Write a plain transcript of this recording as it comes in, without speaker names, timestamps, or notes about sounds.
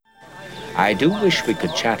I do wish we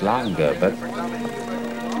could chat longer, but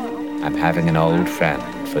I'm having an old friend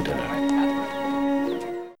for dinner.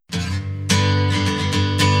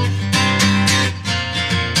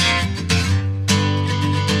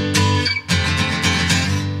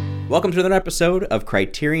 Welcome to another episode of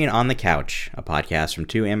Criterion on the Couch, a podcast from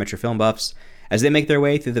two amateur film buffs as they make their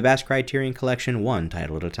way through the vast Criterion collection one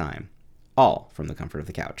title at a time, all from the comfort of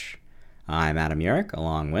the couch. I'm Adam Urich,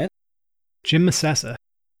 along with Jim Masessa.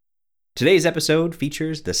 Today's episode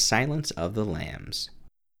features The Silence of the Lambs.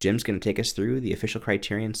 Jim's going to take us through the official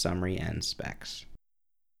Criterion summary and specs.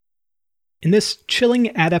 In this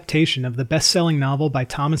chilling adaptation of the best-selling novel by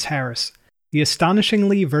Thomas Harris, the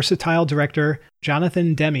astonishingly versatile director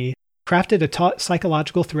Jonathan Demme crafted a taut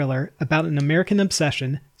psychological thriller about an American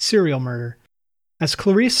obsession, serial murder. As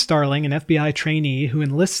Clarice Starling, an FBI trainee who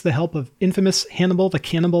enlists the help of infamous Hannibal the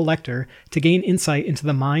Cannibal Lecter to gain insight into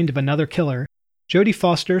the mind of another killer, Jodie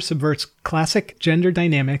Foster subverts classic gender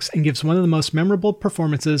dynamics and gives one of the most memorable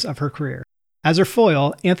performances of her career. As her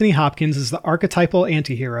foil, Anthony Hopkins is the archetypal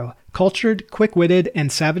antihero, cultured, quick-witted,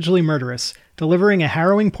 and savagely murderous, delivering a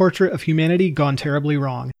harrowing portrait of humanity gone terribly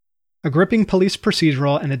wrong. A gripping police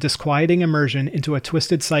procedural and a disquieting immersion into a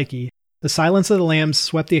twisted psyche, The Silence of the Lambs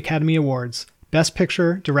swept the Academy Awards, Best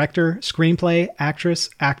Picture, Director, Screenplay, Actress,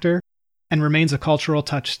 Actor, and remains a cultural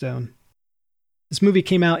touchstone. This movie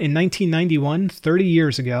came out in 1991, 30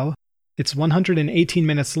 years ago. It's 118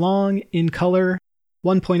 minutes long, in color,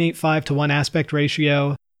 1.85 to 1 aspect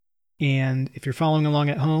ratio, and if you're following along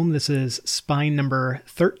at home, this is spine number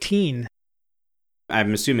 13.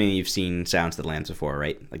 I'm assuming you've seen Silence of the Lambs before,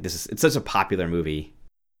 right? It's such a popular movie.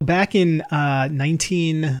 Back in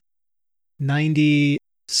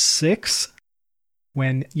 1996,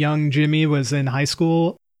 when young Jimmy was in high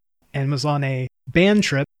school and was on a band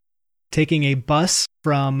trip, taking a bus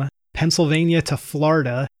from Pennsylvania to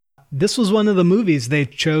Florida, this was one of the movies they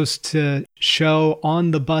chose to show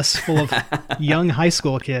on the bus full of young high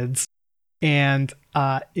school kids. And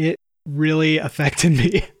it really affected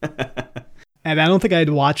me. And I don't think I'd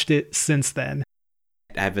watched it since then.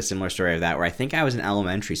 I have a similar story of that where I think I was in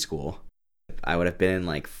elementary school. I would have been in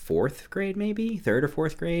like 4th grade, maybe 3rd or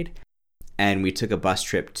 4th grade. And we took a bus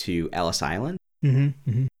trip to Ellis Island. Mm-hmm,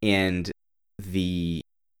 mm-hmm. And the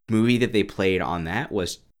movie that they played on that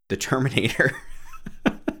was The Terminator,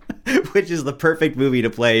 which is the perfect movie to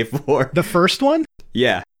play for. The first one?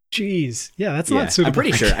 Yeah. Jeez. Yeah, that's not suitable. I'm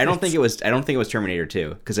pretty sure. I don't think it was Terminator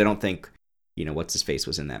 2, because I don't think, what's his face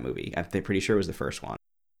was in that movie. I'm pretty sure it was the first one.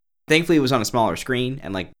 Thankfully, it was on a smaller screen,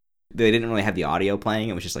 and like they didn't really have the audio playing.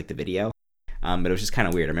 It was just like the video. But it was just kind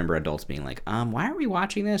of weird. I remember adults being like, why are we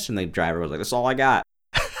watching this? And the driver was like, that's all I got.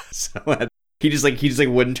 So he just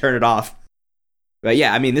wouldn't turn it off. But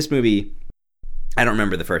yeah, I mean, this movie, I don't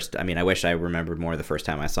remember the first. I mean, I wish I remembered more the first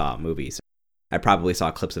time I saw movies. I probably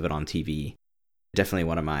saw clips of it on TV. Definitely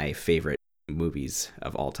one of my favorite movies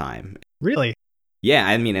of all time. Really? Yeah,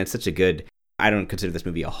 I mean, it's such a good. I don't consider this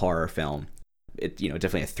movie a horror film. It's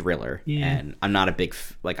definitely a thriller. Yeah. And I'm not a big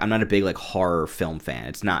like horror film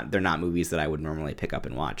fan. They're not movies that I would normally pick up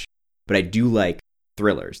and watch. But I do like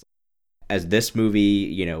thrillers. As this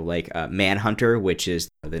movie, Manhunter, which is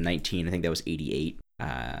I think that was 88,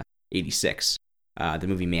 86. The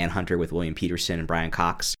movie Manhunter with William Peterson and Brian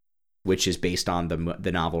Cox, which is based on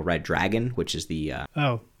the novel Red Dragon, which is the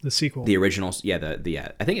sequel, the original, I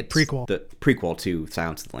think it's prequel, the prequel to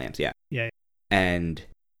Silence of the Lambs, yeah. And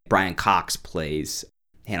Brian Cox plays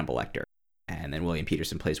Hannibal Lecter, and then William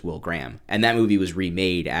Peterson plays Will Graham, and that movie was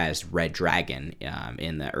remade as Red Dragon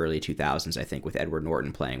in the early 2000s, I think, with Edward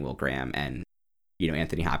Norton playing Will Graham and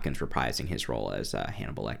Anthony Hopkins reprising his role as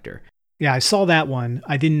Hannibal Lecter. Yeah, I saw that one.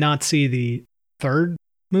 I did not see the third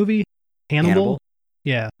movie, Hannibal.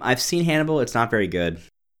 Yeah. I've seen Hannibal. It's not very good.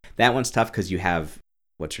 That one's tough because you have,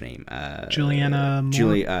 what's her name?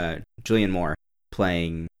 Julianne Moore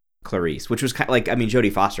playing Clarice, which was kind of like, I mean,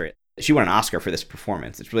 Jodie Foster, she won an Oscar for this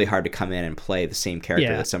performance. It's really hard to come in and play the same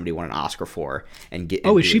character that somebody won an Oscar for and get.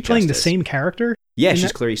 Oh, is she playing the same character? Yeah,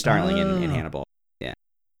 she's Clarice Starling in Hannibal. Yeah.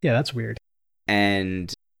 Yeah, that's weird.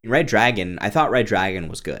 And Red Dragon, I thought Red Dragon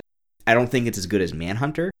was good. I don't think it's as good as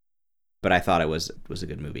Manhunter, but I thought it was a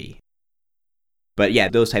good movie. But yeah,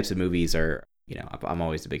 those types of movies are, I'm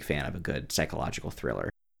always a big fan of a good psychological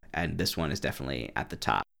thriller. And this one is definitely at the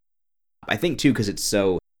top. I think, too, because it's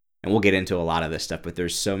so, and we'll get into a lot of this stuff, but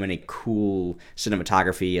there's so many cool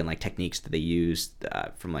cinematography and like techniques that they use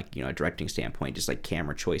from like, a directing standpoint, just like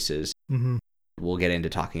camera choices. Mm-hmm. We'll get into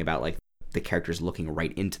talking about like the characters looking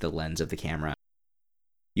right into the lens of the camera.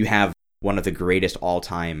 You have one of the greatest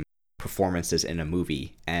all-time performances in a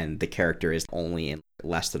movie, and the character is only in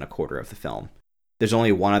less than a quarter of the film. There's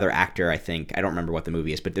only one other actor, I think, I don't remember what the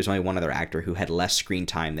movie is, but there's only one other actor who had less screen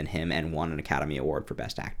time than him and won an Academy Award for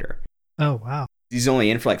Best Actor. Oh, wow. He's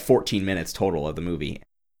only in for like 14 minutes total of the movie.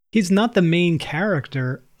 He's not the main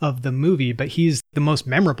character of the movie, but he's the most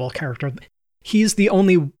memorable character. He's the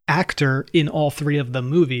only actor in all three of the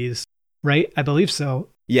movies, right? I believe so.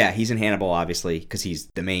 Yeah, he's in Hannibal, obviously, because he's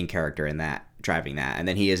the main character in that, driving that. And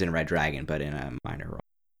then he is in Red Dragon, but in a minor role.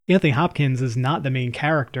 Anthony Hopkins is not the main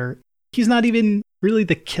character. He's not even really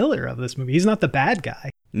the killer of this movie. He's not the bad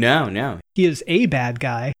guy. No. He is a bad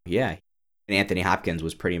guy. Yeah. And Anthony Hopkins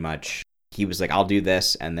was pretty much, he was like, I'll do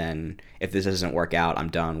this, and then if this doesn't work out, I'm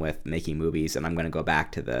done with making movies, and I'm going to go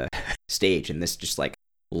back to the stage. And this just like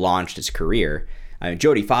launched his career.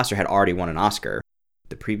 Jodie Foster had already won an Oscar.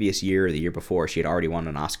 The previous year or the year before, she had already won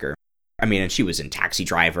an Oscar. I mean, and she was in Taxi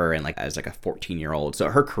Driver and like as like a 14-year-old. So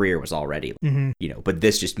her career was already, but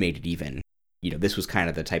this just made it even, this was kind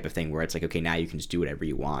of the type of thing where it's like, okay, now you can just do whatever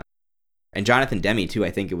you want. And Jonathan Demme too,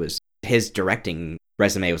 I think it was his directing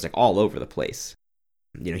resume was like all over the place.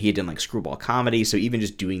 He had done like screwball comedy. So even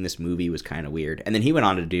just doing this movie was kind of weird. And then he went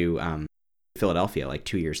on to do Philadelphia like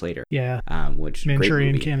 2 years later. Yeah. Which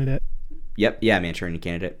Manchurian Candidate. Yep. Yeah. Manchurian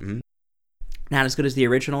Candidate. Mm-hmm. Not as good as the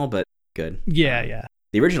original, but good. Yeah.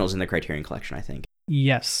 The original's in the Criterion Collection, I think.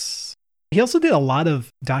 Yes. He also did a lot of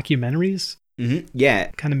documentaries. Mm-hmm.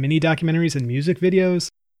 Yeah. Kind of mini documentaries and music videos.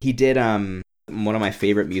 He did, one of my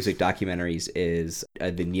favorite music documentaries is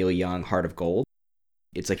the Neil Young Heart of Gold.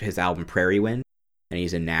 It's like his album Prairie Wind. And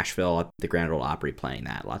he's in Nashville at the Grand Ole Opry playing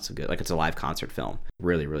that. Lots of good, like it's a live concert film.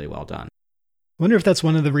 Really, really well done. I wonder if that's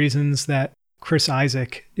one of the reasons that Chris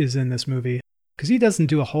Isaak is in this movie. Because he doesn't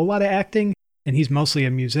do a whole lot of acting. And he's mostly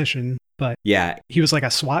a musician, but yeah, he was like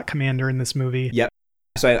a SWAT commander in this movie. Yep.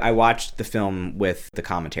 So I watched the film with the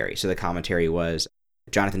commentary. So the commentary was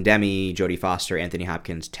Jonathan Demme, Jodie Foster, Anthony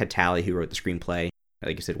Hopkins, Ted Talley, who wrote the screenplay.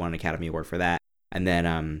 Like you said, won an Academy Award for that. And then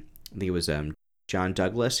I think it was John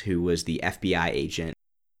Douglas, who was the FBI agent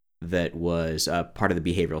that was part of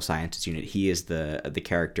the behavioral sciences unit. He is the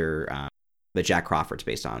character that Jack Crawford's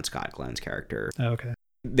based on, Scott Glenn's character. Oh, okay.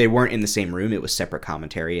 They weren't in the same room. It was separate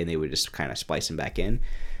commentary, and they would just kind of splice him back in.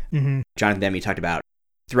 Mm-hmm. Jonathan Demme talked about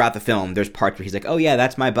throughout the film, there's parts where he's like, oh, yeah,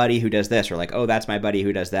 that's my buddy who does this, or like, oh, that's my buddy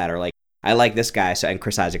who does that, or like, I like this guy. So, and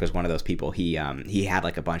Chris Isaak was one of those people. He had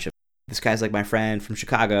like a bunch of, this guy's like my friend from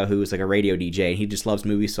Chicago who was like a radio DJ, and he just loves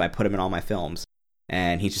movies, so I put him in all my films.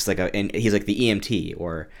 And he's just like and he's like the EMT,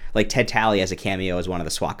 or like Ted Talley as a cameo as one of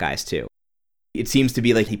the SWAT guys too. It seems to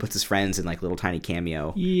be like he puts his friends in like little tiny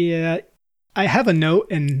cameo. Yeah. I have a note,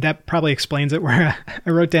 and that probably explains it, where I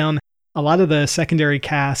wrote down a lot of the secondary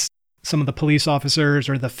cast, some of the police officers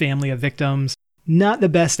or the family of victims, not the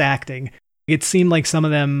best acting. It seemed like some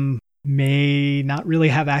of them may not really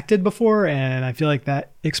have acted before, and I feel like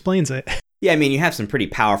that explains it. Yeah, I mean, you have some pretty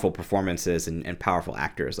powerful performances and powerful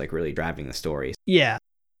actors like really driving the stories. Yeah.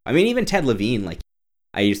 I mean, even Ted Levine, like,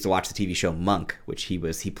 I used to watch the TV show Monk, which he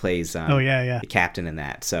plays the captain in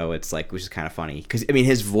that. So it's like, which is kind of funny because I mean,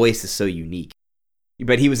 his voice is so unique.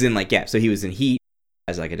 But he was in so he was in Heat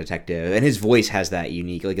as like a detective, and his voice has that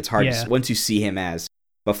unique. Like it's hard to, once you see him as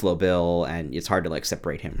Buffalo Bill, and it's hard to like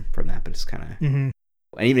separate him from that. But it's kind of, and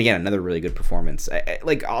even again, another really good performance.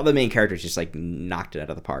 Like all the main characters just like knocked it out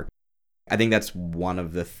of the park. I think that's one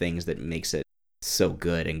of the things that makes it so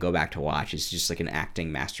good and go back to watch. It's just like an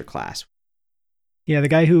acting masterclass. Yeah, the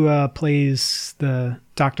guy who plays the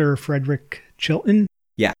Dr. Frederick Chilton.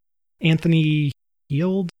 Yeah. Anthony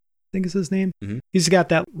Heald, I think is his name. Mm-hmm. He's got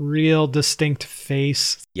that real distinct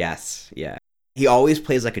face. Yes, yeah. He always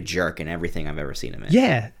plays like a jerk in everything I've ever seen him in.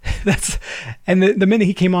 Yeah, and the minute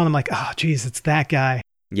he came on, I'm like, oh, geez, it's that guy.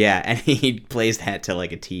 Yeah, and he plays that to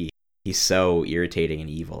like a T. He's so irritating and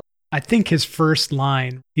evil. I think his first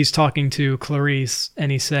line, he's talking to Clarice, and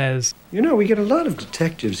he says, You know, we get a lot of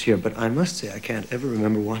detectives here, but I must say I can't ever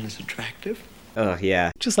remember one as attractive. Oh,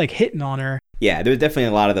 yeah. Just like hitting on her. Yeah, there was definitely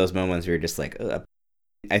a lot of those moments where you're just like, ugh.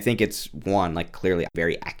 I think it's, one, like clearly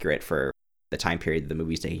very accurate for the time period that the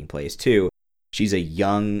movie's taking place. Two, she's a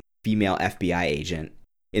young female FBI agent.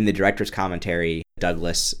 In the director's commentary,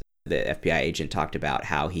 Douglas, the FBI agent, talked about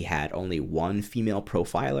how he had only one female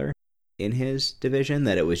profiler in his division,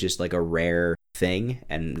 that it was just like a rare thing,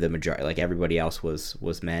 and the majority, like everybody else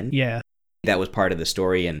was men. Yeah. That was part of the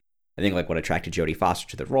story, and I think like what attracted Jodie Foster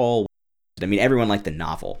to the role. I mean, everyone liked the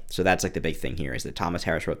novel, so that's like the big thing here, is that Thomas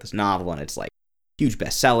Harris wrote this novel, and it's like huge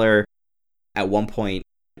bestseller. At one point,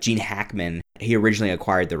 Gene Hackman, he originally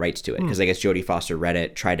acquired the rights to it, because I guess Jodie Foster read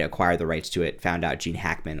it, tried to acquire the rights to it, found out Gene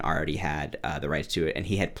Hackman already had the rights to it, and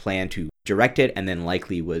he had planned to direct it, and then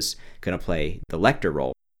likely was going to play the Lecter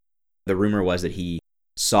role. The rumor was that he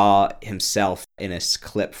saw himself in a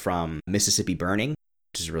clip from Mississippi Burning,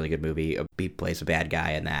 which is a really good movie. He plays a bad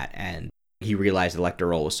guy in that, and he realized the Lecter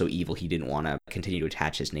role was so evil he didn't want to continue to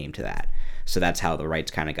attach his name to that. So that's how the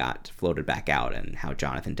rights kind of got floated back out, and how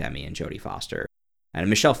Jonathan Demme and Jodie Foster. And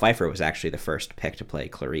Michelle Pfeiffer was actually the first pick to play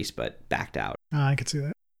Clarice, but backed out. I could see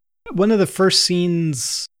that. One of the first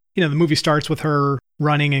scenes, the movie starts with her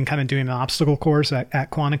running and kind of doing an obstacle course at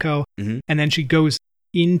Quantico. Mm-hmm. And then she goes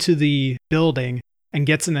into the building and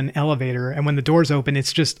gets in an elevator. And when the doors open,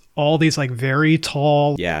 it's just all these like very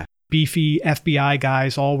tall, beefy FBI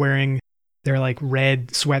guys all wearing their like red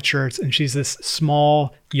sweatshirts. And she's this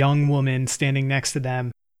small young woman standing next to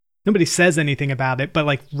them. Nobody says anything about it, but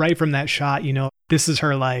like right from that shot, this is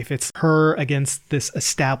her life. It's her against this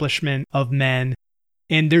establishment of men.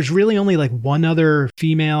 And there's really only like one other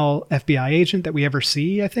female FBI agent that we ever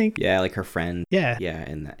see, I think. Yeah, like her friend. Yeah. Yeah,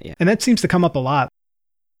 and that, yeah. And that seems to come up a lot.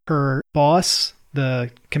 Her boss,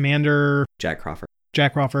 the commander, Jack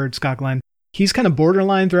Crawford, Scott Glenn, he's kind of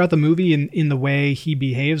borderline throughout the movie in the way he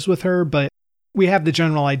behaves with her, but we have the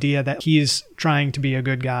general idea that he's trying to be a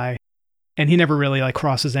good guy. And he never really like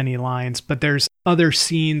crosses any lines, but there's other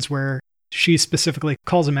scenes where she specifically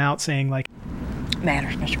calls him out saying like,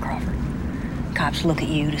 "Matters, Mr. Crawford. Cops look at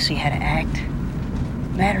you to see how to act.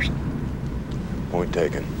 Matters." Point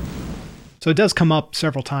taken. So it does come up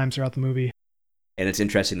several times throughout the movie. And it's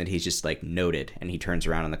interesting that he's just like noted, and he turns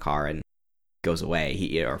around in the car and goes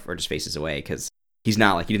away, or just faces away, because he's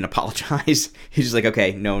not like, he didn't apologize. He's just like,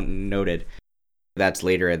 okay, no, noted. That's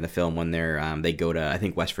later in the film when they go to, I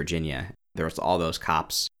think, West Virginia. There's all those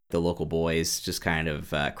cops, the local boys, just kind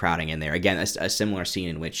of crowding in there. Again, a similar scene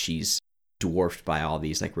in which she's dwarfed by all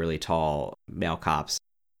these like really tall male cops.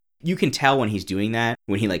 You can tell when he's doing that,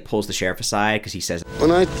 when he like pulls the sheriff aside, because he says, "When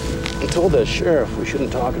I told that sheriff we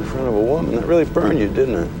shouldn't talk in front of a woman, that really burned you,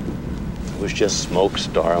 didn't it? It was just smokes,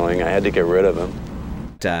 darling. I had to get rid of him."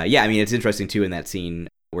 Yeah, I mean, it's interesting too in that scene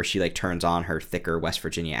where she like turns on her thicker West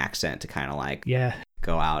Virginia accent to kind of like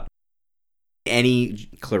go out. Any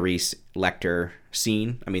Clarice Lecter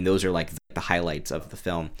scene, I mean, those are like the highlights of the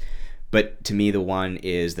film. But to me, the one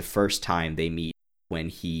is the first time they meet, when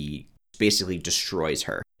he basically destroys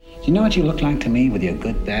her. Do you know what you look like to me with your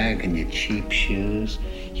good bag and your cheap shoes?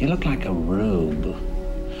 You look like a rube.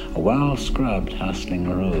 A well-scrubbed, hustling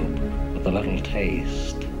rube with a little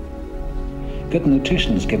taste. Good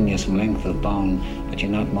nutrition's given you some length of bone, but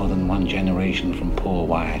you're not more than one generation from poor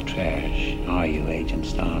white trash, are you, Agent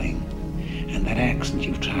Starling? And that accent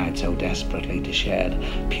you've tried so desperately to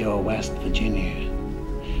shed, pure West Virginia.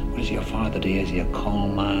 What does your father do? Is he a coal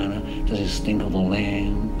miner? Does he stink of the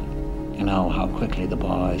land? You know how quickly the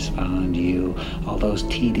boys found you, all those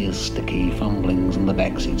tedious, sticky fumblings in the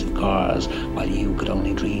backseats of cars, while you could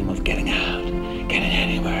only dream of getting out, getting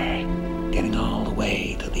anywhere, getting all the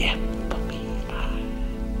way to the FBI.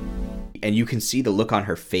 And you can see the look on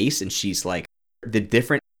her face, and she's like, the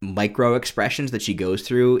different micro expressions that she goes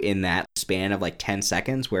through in that span of like 10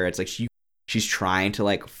 seconds, where it's like she's trying to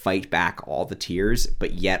like fight back all the tears,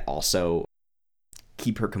 but yet also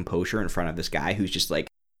keep her composure in front of this guy who's just like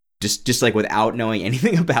without knowing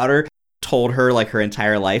anything about her, told her like her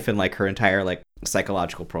entire life and like her entire like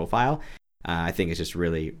psychological profile. I think it's just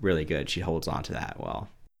really, really good. She holds on to that well.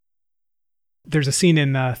 There's a scene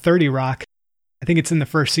in 30 Rock, I think it's in the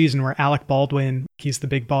first season, where Alec Baldwin, he's the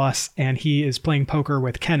big boss, and he is playing poker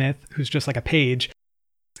with Kenneth, who's just like a page.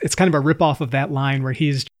 It's kind of a ripoff of that line where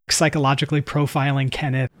he's psychologically profiling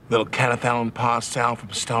Kenneth. Little Kenneth Allen Parcell from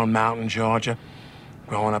Stone Mountain, Georgia.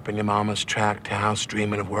 Growing up in your mama's tract house,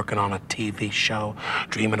 dreaming of working on a TV show,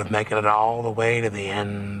 dreaming of making it all the way to the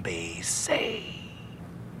NBC.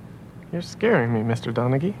 You're scaring me, Mr.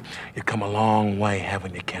 Donaghy. You come a long way,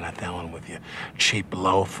 haven't you, Kenneth Allen, with your cheap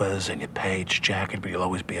loafers and your page jacket, but you'll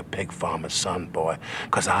always be a pig farmer's son, boy,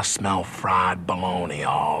 because I smell fried bologna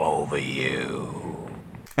all over you.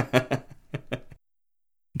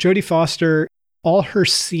 Jodie Foster, all her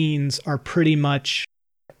scenes are pretty much,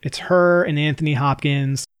 it's her and Anthony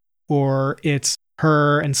Hopkins, or it's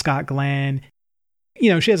her and Scott Glenn.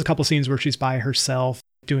 You know, she has a couple scenes where she's by herself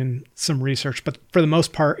doing some research, but for the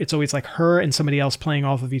most part, it's always like her and somebody else playing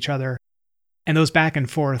off of each other. And those back and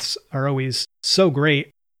forths are always so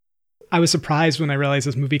great. I was surprised when I realized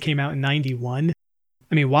this movie came out in 91.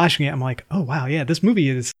 I mean, watching it, I'm like, oh wow, yeah, this movie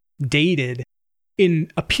is dated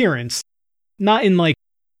in appearance, not in like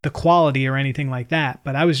the quality or anything like that,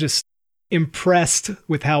 but I was just impressed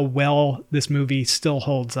with how well this movie still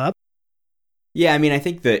holds up. Yeah, I mean, I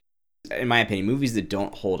think that, in my opinion, movies that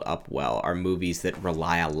don't hold up well are movies that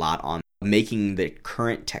rely a lot on making the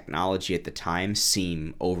current technology at the time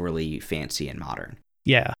seem overly fancy and modern.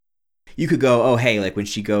 Yeah. you could go, oh, hey, like when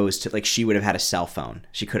she goes to, like, she would have had a cell phone.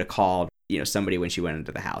 She could have called, somebody when she went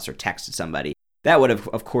into the house or texted somebody. That would have,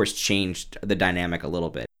 of course, changed the dynamic a little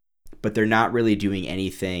bit. But they're not really doing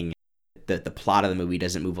anything. The plot of the movie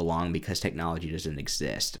doesn't move along because technology doesn't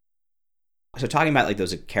exist. So talking about like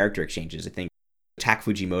those character exchanges, I think Tak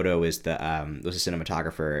Fujimoto was a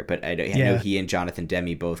cinematographer, but I know he and Jonathan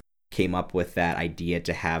Demme both came up with that idea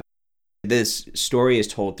to have this story is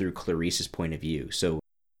told through Clarice's point of view. So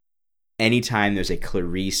anytime there's a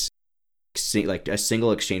Clarice, like a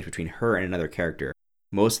single exchange between her and another character,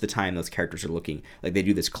 most of the time those characters are looking like they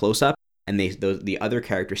do this close up, and the other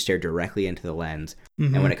characters stare directly into the lens.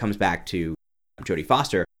 Mm-hmm. And when it comes back to Jodie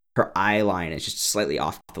Foster, her eye line is just slightly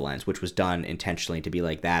off the lens, which was done intentionally to be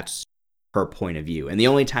like that's her point of view. And the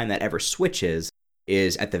only time that ever switches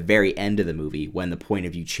is at the very end of the movie when the point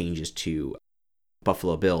of view changes to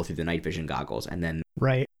Buffalo Bill through the night vision goggles, and then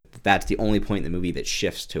that's the only point in the movie that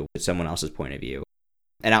shifts to someone else's point of view.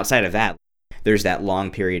 And outside of that, there's that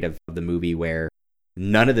long period of the movie where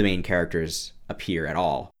none of the main characters appear at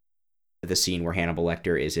all. The scene where Hannibal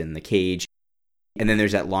Lecter is in the cage, and then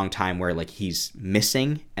there's that long time where like he's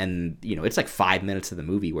missing, and it's like 5 minutes of the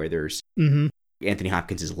movie where there's Anthony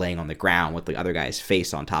Hopkins is laying on the ground with the other guy's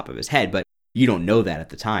face on top of his head, but you don't know that at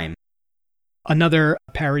the time. Another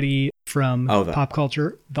parody from pop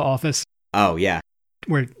culture, The Office. Oh, yeah.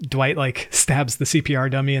 Where Dwight like stabs the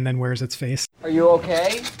CPR dummy and then wears its face. Are you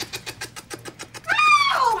okay?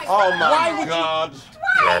 Oh my God.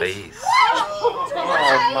 Clarice.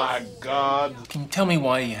 Oh my God. Can you tell me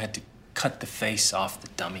why you had to cut the face off the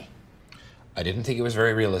dummy? I didn't think it was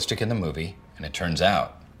very realistic in the movie, and it turns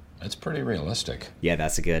out it's pretty realistic. Yeah,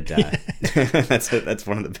 that's a good that's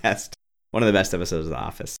one of the best episodes of The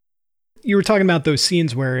Office. You were talking about those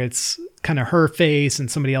scenes where it's kind of her face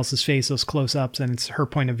and somebody else's face, those close-ups, and it's her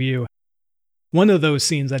point of view. One of those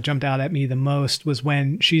scenes that jumped out at me the most was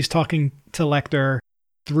when she's talking to Lecter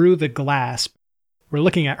through the glass. We're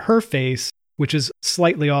looking at her face, which is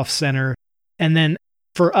slightly off-center, and then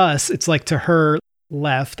for us, it's like to her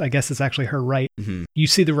left, I guess it's actually her right, you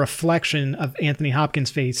see the reflection of Anthony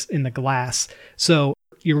Hopkins' face in the glass. So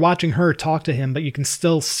you're watching her talk to him, but you can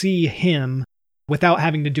still see him without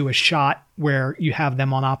having to do a shot where you have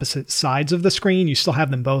them on opposite sides of the screen. You still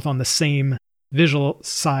have them both on the same visual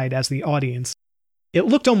side as the audience. It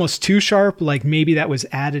looked almost too sharp, like maybe that was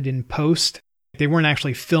added in post. They weren't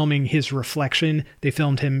actually filming his reflection. They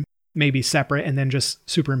filmed him maybe separate and then just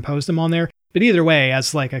superimposed him on there. But either way,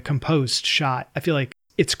 as like a composed shot, I feel like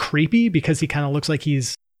it's creepy because he kind of looks like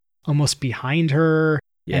he's almost behind her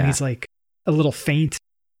and he's like a little faint.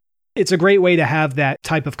 It's a great way to have that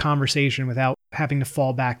type of conversation without having to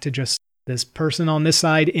fall back to just this person on this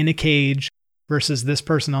side in a cage versus this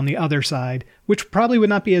person on the other side, which probably would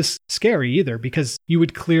not be as scary either because you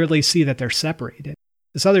would clearly see that they're separated.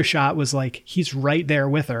 This other shot was like he's right there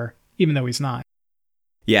with her, even though he's not.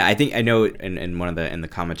 Yeah, I know in one of the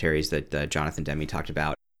commentaries that Jonathan Demme talked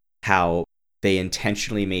about how they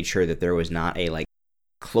intentionally made sure that there was not a like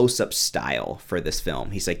close-up style for this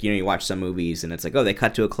film. He's like, you watch some movies and it's like, oh, they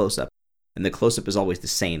cut to a close-up, and the close-up is always the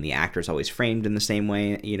same. The actor's always framed in the same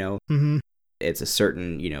way, It's a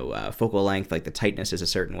certain, focal length, like the tightness is a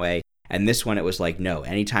certain way. And this one, it was like, no,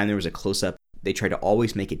 anytime there was a close-up, they tried to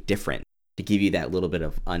always make it different to give you that little bit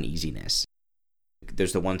of uneasiness.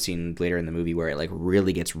 There's the one scene later in the movie where it like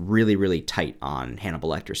really gets really, really tight on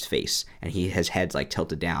Hannibal Lecter's face, and his head's like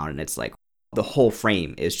tilted down, and it's like the whole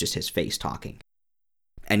frame is just his face talking.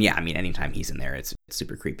 And yeah, I mean, anytime he's in there, it's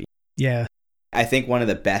super creepy. Yeah. I think one of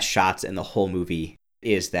the best shots in the whole movie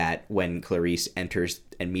is that when Clarice enters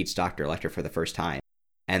and meets Dr. Lecter for the first time,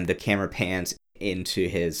 and the camera pans into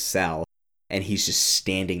his cell, and he's just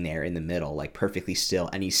standing there in the middle, like perfectly still,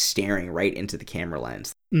 and he's staring right into the camera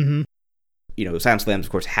lens. Mm-hmm. Silence of the Lambs,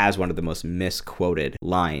 of course, has one of the most misquoted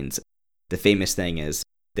lines. The famous thing is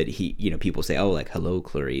that he, people say, oh, like, hello,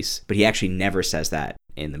 Clarice. But he actually never says that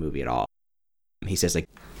in the movie at all. He says, like,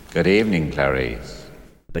 good evening, Clarice.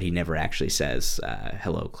 But he never actually says,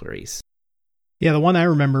 hello, Clarice. Yeah, the one I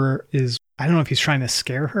remember is, I don't know if he's trying to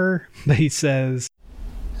scare her, but he says,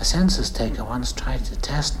 a census taker once tried to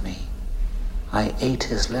test me. I ate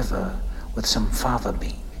his liver with some fava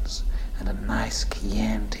beans and a nice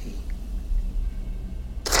Chianti.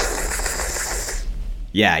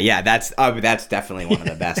 Yeah, that's definitely one of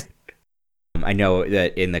the best. I know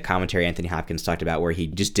that in the commentary, Anthony Hopkins talked about where he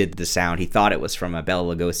just did the sound. He thought it was from a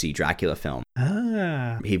Bela Lugosi Dracula film.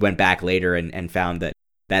 Ah. He went back later and found that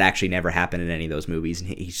actually never happened in any of those movies. And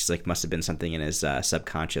he just like must have been something in his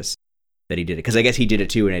subconscious that he did it. Because I guess he did it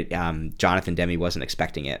too, and Jonathan Demme wasn't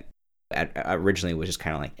expecting it. Originally was just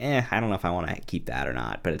kind of like, I don't know if I want to keep that or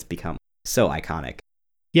not, but it's become so iconic.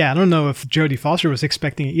 Yeah, I don't know if Jodie Foster was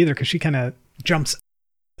expecting it either, because she kind of jumps.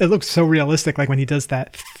 It looks so realistic, like when he does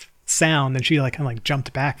that sound, and she like kind of like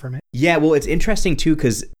jumped back from it. Yeah, well, it's interesting too,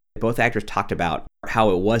 because both actors talked about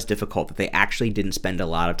how it was difficult, that they actually didn't spend a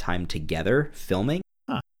lot of time together filming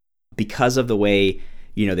because of the way,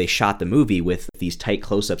 they shot the movie with these tight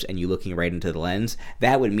close-ups and you looking right into the lens.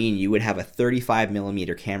 That would mean you would have a 35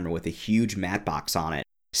 millimeter camera with a huge matte box on it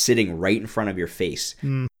sitting right in front of your face.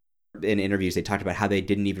 In interviews, they talked about how they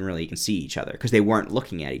didn't even really see each other because they weren't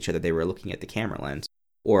looking at each other. They were looking at the camera lens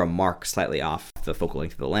or a mark slightly off the focal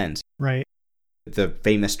length of the lens. Right. The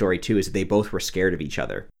famous story, too, is that they both were scared of each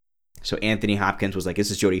other. So Anthony Hopkins was like,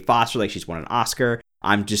 this is Jodie Foster, like she's won an Oscar.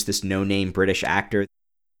 I'm just this no-name British actor.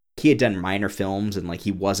 He had done minor films and like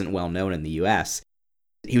he wasn't well known in the US.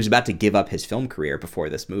 He was about to give up his film career before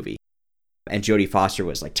this movie. And Jodie Foster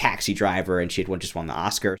was like Taxi Driver, and she had just won the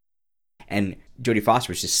Oscar. And Jodie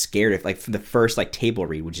Foster was just scared of, like, from the first like table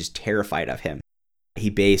read, was just terrified of him. He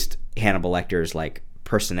based Hannibal Lecter's like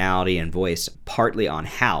personality and voice partly on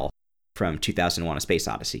Hal from 2001: A Space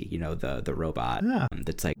Odyssey. The robot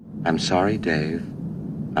that's like, I'm sorry, Dave.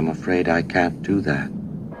 I'm afraid I can't do that.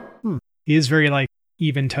 He is very like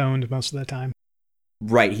even-toned most of the time.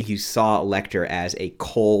 Right. He saw Lecter as a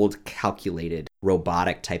cold, calculated,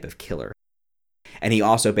 robotic type of killer. And he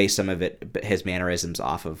also based some of his mannerisms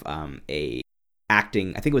off of a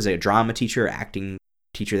acting, I think it was a drama teacher, acting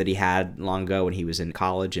teacher that he had long ago when he was in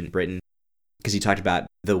college in Britain. Because he talked about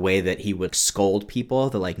the way that he would scold people,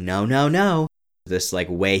 the like, no, no, no. This like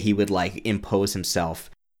way he would like impose himself,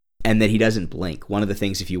 and that he doesn't blink. One of the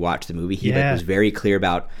things, if you watch the movie, he was very clear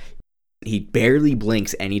about, he barely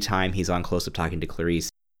blinks anytime he's on close-up talking to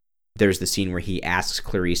Clarice. There's the scene where he asks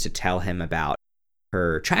Clarice to tell him about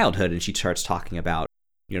her childhood, and she starts talking about,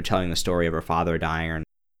 telling the story of her father dying,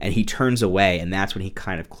 and he turns away, and that's when he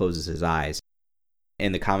kind of closes his eyes.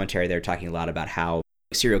 In the commentary, they're talking a lot about how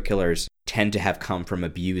serial killers tend to have come from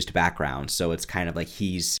abused backgrounds, so it's kind of like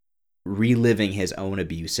he's reliving his own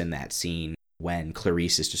abuse in that scene when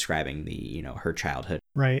Clarice is describing the, her childhood.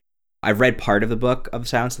 Right. I've read part of the book of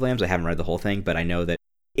Silence of the Lambs. I haven't read the whole thing, but I know that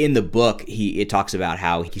in the book, it talks about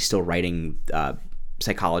how he's still writing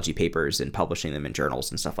psychology papers and publishing them in journals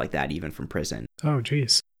and stuff like that, even from prison. Oh,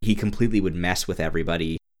 geez. He completely would mess with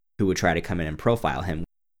everybody who would try to come in and profile him.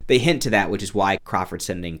 They hint to that, which is why Crawford's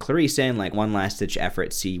sending Clarice in, like one last-ditch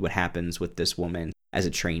effort, see what happens with this woman as a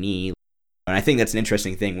trainee. And I think that's an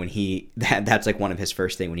interesting thing when that's like one of his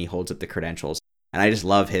first thing when he holds up the credentials. And I just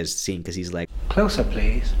love his scene because he's like, closer,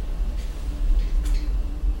 please.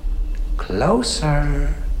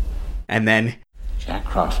 Closer. And then Jack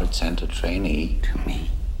Crawford sent a trainee to me.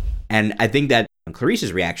 And I think that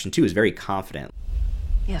Clarice's reaction, too, is very confident.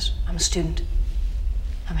 Yes, I'm a student.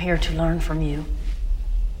 I'm here to learn from you.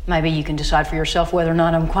 Maybe you can decide for yourself whether or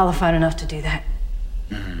not I'm qualified enough to do that.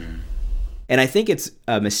 And I think it's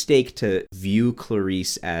a mistake to view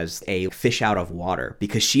Clarice as a fish out of water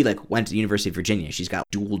because she like went to the University of Virginia. She's got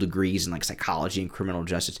dual degrees in like psychology and criminal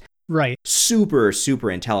justice. Right. Super,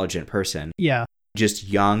 super intelligent person. Yeah. Just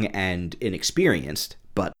young and inexperienced,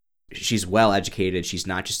 but she's well educated. She's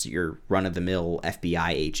not just your run-of-the-mill FBI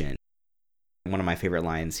agent. One of my favorite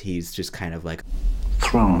lines, he's just kind of like,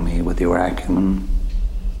 throw me with your acumen.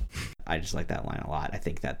 I just like that line a lot. I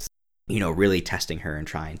think that's, really testing her and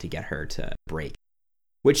trying to get her to break,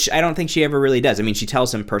 which I don't think she ever really does. I mean, she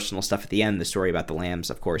tells him personal stuff at the end, the story about the lambs,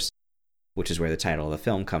 of course, which is where the title of the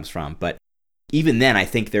film comes from. But even then, I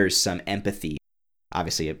think there's some empathy.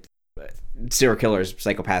 Obviously, serial killers,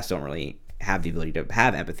 psychopaths don't really have the ability to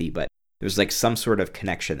have empathy, but there's like some sort of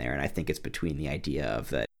connection there. And I think it's between the idea of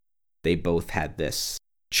that they both had this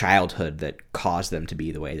childhood that caused them to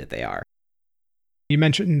be the way that they are. You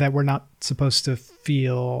mentioned that we're not supposed to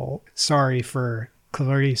feel sorry for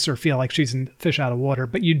Clarice or feel like she's a fish out of water,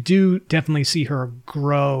 but you do definitely see her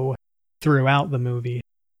grow throughout the movie.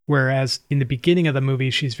 Whereas in the beginning of the movie,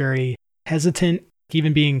 she's very hesitant,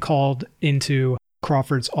 even being called into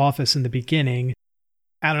Crawford's office in the beginning.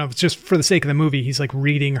 I don't know if it's just for the sake of the movie, he's like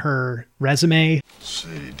reading her resume. Let's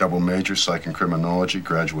see, double major, psych and criminology,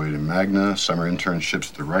 graduated in Magna, summer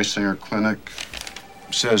internships at the Reisinger Clinic.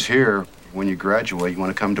 It says here, when you graduate, you want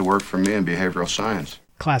to come to work for me in behavioral science.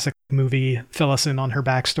 Classic movie, fill us in on her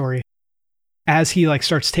backstory. As he like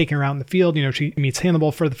starts taking her out in the field, she meets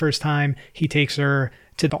Hannibal for the first time. He takes her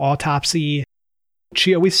to the autopsy.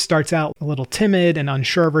 She always starts out a little timid and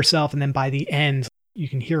unsure of herself. And then by the end, you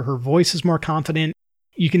can hear her voice is more confident.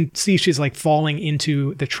 You can see she's like falling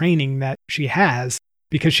into the training that she has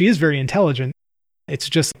because she is very intelligent. It's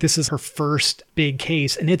just, this is her first big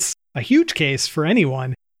case. And it's a huge case for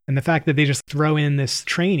anyone. And the fact that they just throw in this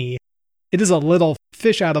trainee, it is a little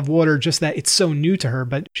fish out of water, just that it's so new to her,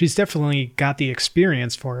 but she's definitely got the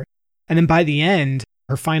experience for it. And then by the end,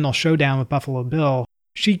 her final showdown with Buffalo Bill,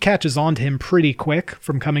 she catches on to him pretty quick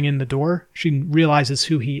from coming in the door. She realizes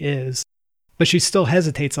who he is, but she still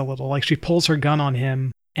hesitates a little. Like she pulls her gun on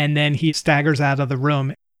him and then he staggers out of the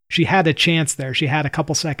room. She had a chance there. She had a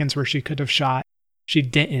couple seconds where she could have shot. She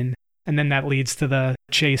didn't. And then that leads to the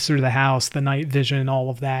chase through the house, the night vision, all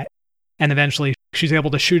of that. And eventually she's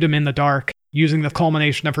able to shoot him in the dark using the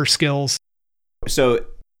culmination of her skills. So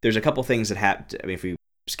there's a couple things that happen. I mean, if we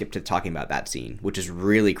skip to talking about that scene, which is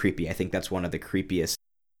really creepy. I think that's one of the creepiest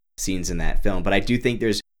scenes in that film. But I do think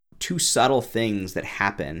there's two subtle things that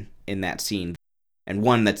happen in that scene. And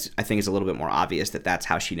one that's, I think, is a little bit more obvious that that's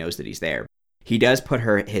how she knows that he's there. He does put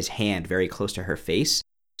his hand very close to her face.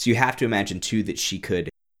 So you have to imagine, too, that she could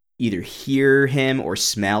either hear him or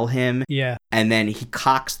smell him. Yeah. And then he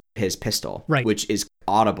cocks his pistol, right, which is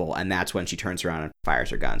audible. And that's when she turns around and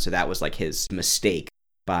fires her gun. So that was like his mistake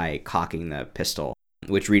by cocking the pistol,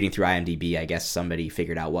 which, reading through IMDb, I guess somebody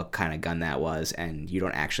figured out what kind of gun that was. And you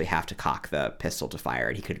don't actually have to cock the pistol to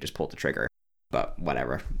fire it. He could have just pulled the trigger. But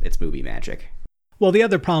whatever. It's movie magic. Well, the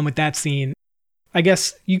other problem with that scene, I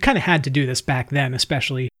guess you kind of had to do this back then,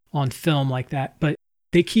 especially on film like that. But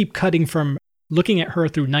they keep cutting from looking at her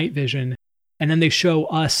through night vision, and then they show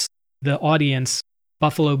us, the audience,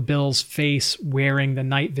 Buffalo Bill's face wearing the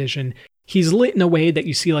night vision. He's lit in a way that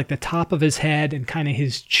you see like the top of his head and kind of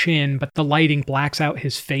his chin, but the lighting blacks out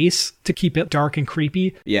his face to keep it dark and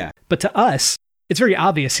creepy. Yeah. But to us, it's very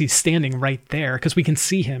obvious he's standing right there because we can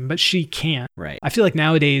see him, but she can't. Right. I feel like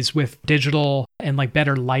nowadays with digital and like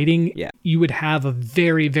better lighting, yeah, you would have a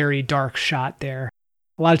very, very dark shot there.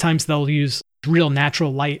 A lot of times they'll use real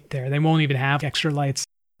natural light there. They won't even have extra lights,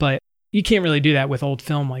 but you can't really do that with old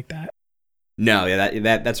film like that. No,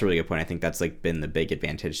 yeah, that's a really good point. I think that's like been the big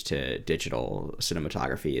advantage to digital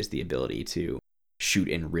cinematography, is the ability to shoot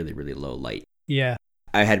in really, really low light. Yeah.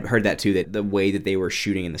 I had heard that too, that the way that they were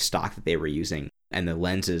shooting and the stock that they were using and the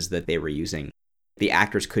lenses that they were using, the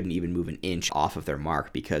actors couldn't even move an inch off of their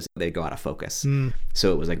mark because they'd go out of focus.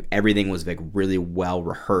 So it was like everything was like really well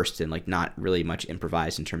rehearsed and like not really much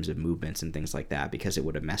improvised in terms of movements and things like that, because it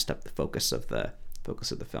would have messed up the focus of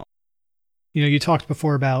the film. You know, you talked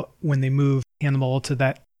before about when they move Hannibal to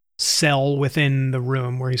that cell within the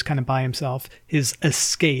room where he's kind of by himself, his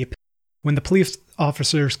escape. When the police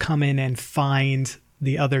officers come in and find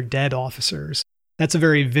the other dead officers, that's a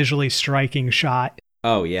very visually striking shot.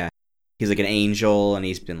 Oh, yeah. He's like an angel and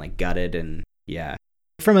he's been like gutted, and yeah.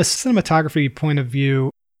 From a cinematography point of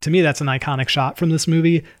view, to me, that's an iconic shot from this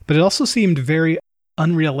movie, but it also seemed very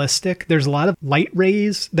unrealistic. There's a lot of light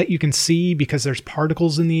rays that you can see because there's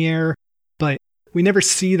particles in the air, but we never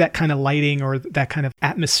see that kind of lighting or that kind of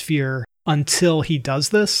atmosphere until he does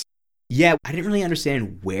this. Yeah, I didn't really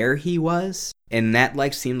understand where he was, and that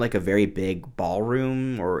like seemed like a very big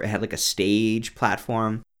ballroom, or it had like a stage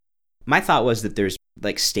platform. My thought was that there's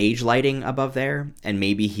like stage lighting above there, and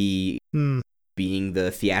maybe he, being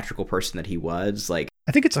the theatrical person that he was, like...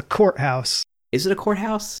 I think it's a courthouse. Is it a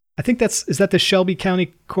courthouse? I think is that the Shelby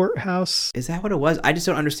County Courthouse? Is that what it was? I just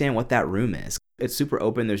don't understand what that room is. It's super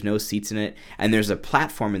open, there's no seats in it, and there's a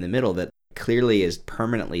platform in the middle that clearly is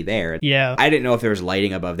permanently there. Yeah. I didn't know if there was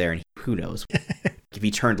lighting above there, and who knows. If he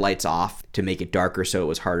turned lights off to make it darker so it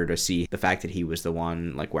was harder to see the fact that he was the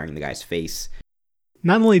one like wearing the guy's face.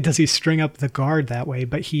 Not only does he string up the guard that way,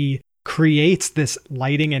 but he creates this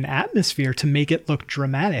lighting and atmosphere to make it look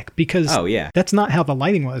dramatic, because that's not how the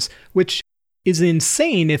lighting was, which is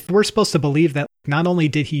insane if we're supposed to believe that not only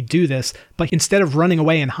did he do this, but instead of running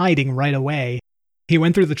away and hiding right away, he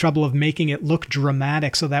went through the trouble of making it look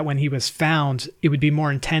dramatic so that when he was found, it would be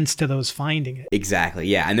more intense to those finding it. Exactly,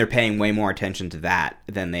 yeah. And they're paying way more attention to that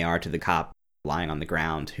than they are to the cop lying on the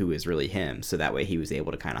ground, who is really him. So that way he was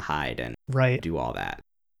able to kind of hide and do all that.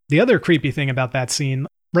 The other creepy thing about that scene,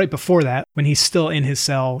 right before that, when he's still in his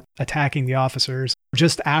cell attacking the officers,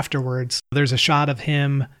 just afterwards, there's a shot of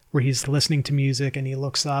him where he's listening to music and he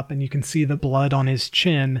looks up and you can see the blood on his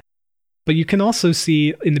chin. But you can also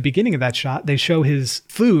see in the beginning of that shot, they show his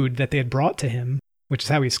food that they had brought to him, which is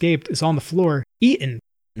how he escaped, is on the floor, eaten.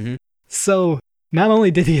 Mm-hmm. So not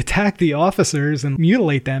only did he attack the officers and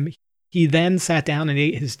mutilate them, he then sat down and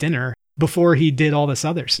ate his dinner before he did all this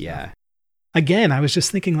other stuff. Yeah. Again, I was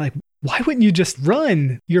just thinking, like, why wouldn't you just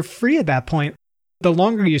run? You're free at that point. The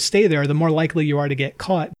longer you stay there, the more likely you are to get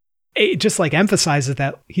caught. It just like emphasizes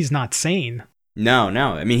that he's not sane. No.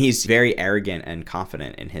 I mean, he's very arrogant and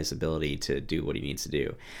confident in his ability to do what he needs to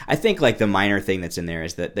do. I think like the minor thing that's in there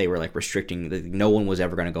is that they were like restricting, no one was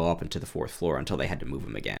ever going to go up into the 4th floor until they had to move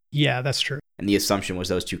him again. Yeah, that's true. And the assumption was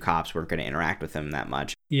those 2 cops weren't going to interact with him that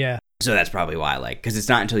much. Yeah. So that's probably why, like, because it's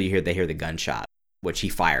not until they hear the gunshot, which he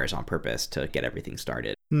fires on purpose to get everything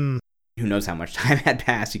started. Hmm. Who knows how much time had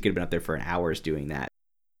passed? He could have been up there for hours doing that.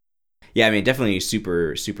 Yeah, I mean, definitely a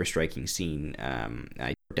super, super striking scene.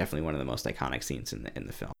 Definitely one of the most iconic scenes in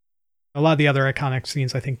the film. A lot of the other iconic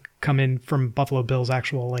scenes, I think, come in from Buffalo Bill's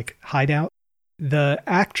actual like hideout. The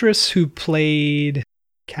actress who played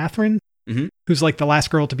Catherine, who's like the last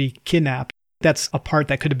girl to be kidnapped, that's a part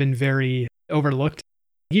that could have been very overlooked.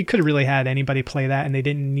 You could have really had anybody play that, and it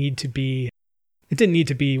didn't need to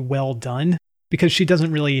be well done because she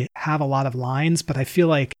doesn't really have a lot of lines, but I feel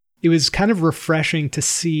like it was kind of refreshing to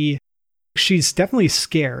see. She's definitely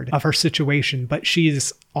scared of her situation, but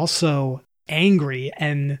she's also angry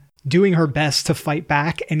and doing her best to fight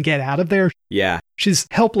back and get out of there. Yeah. She's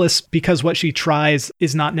helpless because what she tries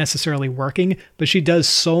is not necessarily working, but she does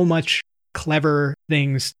so much clever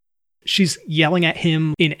things. She's yelling at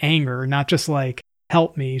him in anger, not just like,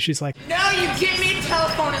 help me. She's like, now you give me a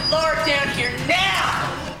telephone and lower it down here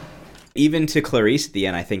now! Even to Clarice at the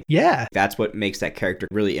end, I think that's what makes that character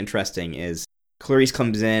really interesting is Clarice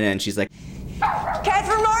comes in and she's like,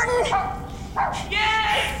 Catherine Martin?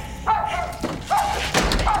 Yes!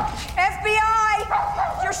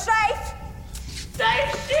 FBI! You're safe!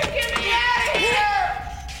 Safe shit, get me out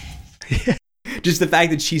of here! Just the fact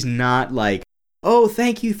that she's not like, oh,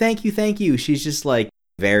 thank you. She's just like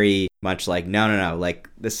very much like, no. Like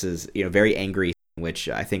this is, very angry, which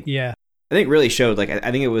I think really showed, like,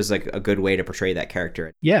 I think it was like a good way to portray that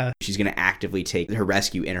character. Yeah. She's going to actively take her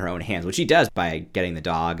rescue in her own hands, which she does by getting the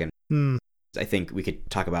dog. And I think we could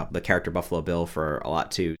talk about the character Buffalo Bill for a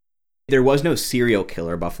lot too. There was no serial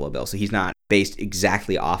killer Buffalo Bill, so he's not based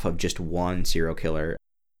exactly off of just one serial killer.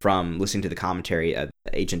 From listening to the commentary,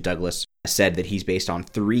 Agent Douglas said that he's based on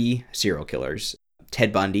 3 serial killers.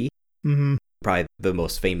 Ted Bundy, probably the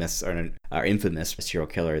most famous or infamous serial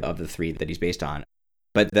killer of the 3 that he's based on.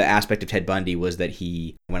 But the aspect of Ted Bundy was that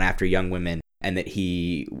he went after young women and that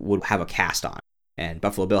he would have a cast on. And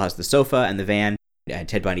Buffalo Bill has the sofa and the van, and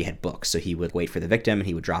Ted Bundy had books. So he would wait for the victim and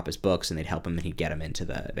he would drop his books and they'd help him and he'd get him into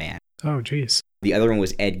the van. Oh, geez. The other one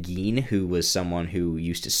was Ed Gein, who was someone who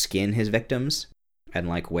used to skin his victims and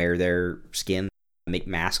like wear their skin, make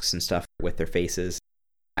masks and stuff with their faces.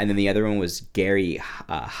 And then the other one was Gary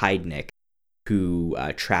Heidnik, who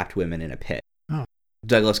trapped women in a pit. Oh.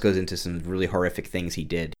 Douglas goes into some really horrific things he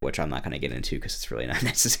did, which I'm not going to get into because it's really not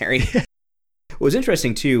necessary. What was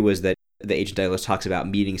interesting too was that the Agent Douglas talks about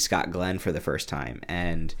meeting Scott Glenn for the first time,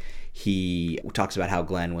 and he talks about how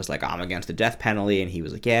Glenn was like, I'm against the death penalty, and he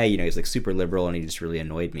was like, yeah, he's like super liberal, and he just really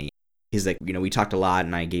annoyed me. He's like, we talked a lot,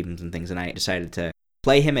 and I gave him some things, and I decided to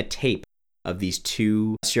play him a tape of these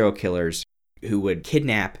 2 serial killers who would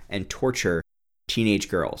kidnap and torture teenage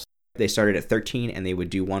girls. They started at 13, and they would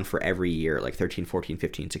do one for every year, like 13, 14,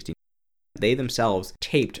 15, 16. They themselves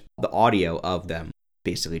taped the audio of them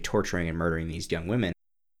basically torturing and murdering these young women.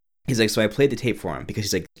 He's like, so I played the tape for him because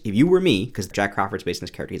he's like, if you were me, because Jack Crawford's based on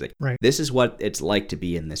this character, he's like, right. This is what it's like to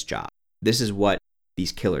be in this job. This is what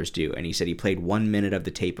these killers do. And he said he played 1 minute of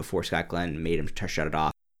the tape before Scott Glenn made him shut it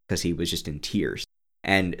off because he was just in tears.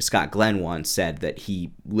 And Scott Glenn once said that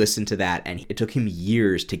he listened to that and it took him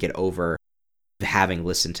years to get over having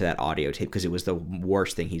listened to that audio tape because it was the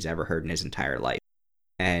worst thing he's ever heard in his entire life.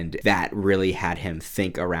 And that really had him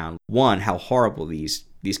think around, one, how horrible these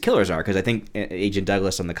killers are. Because I think Agent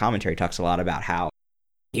Douglas on the commentary talks a lot about how,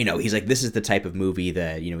 he's like, this is the type of movie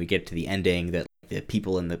that, we get to the ending that the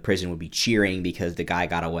people in the prison would be cheering because the guy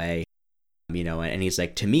got away, and he's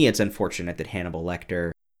like, to me, it's unfortunate that Hannibal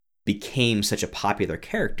Lecter became such a popular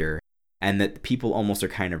character and that people almost are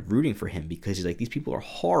kind of rooting for him because he's like, these people are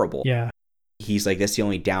horrible. Yeah. He's like, that's the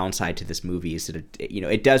only downside to this movie is that,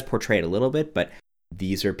 it does portray it a little bit, but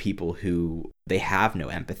these are people who, they have no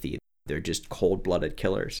empathy. They're just cold-blooded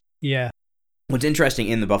killers. Yeah. What's interesting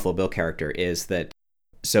in the Buffalo Bill character is that,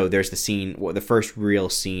 so there's the scene, the first real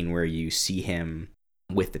scene where you see him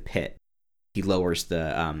with the pit. He lowers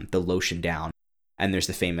the lotion down, and there's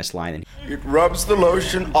the famous line. It rubs the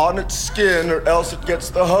lotion on its skin or else it gets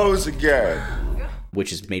the hose again.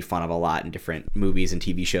 Which is made fun of a lot in different movies and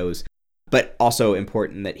TV shows. But also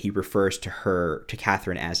important that he refers to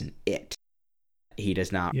Catherine as an it. He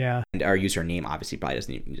does not. Yeah. And our user name obviously probably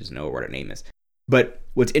doesn't know what her name is. But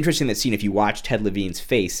what's interesting in that scene, if you watch Ted Levine's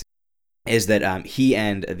face, is that he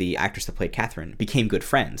and the actress that played Catherine became good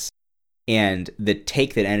friends. And the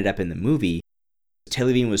take that ended up in the movie,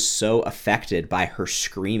 Taylor Devine was so affected by her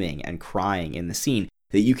screaming and crying in the scene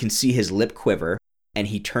that you can see his lip quiver and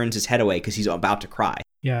he turns his head away because he's about to cry.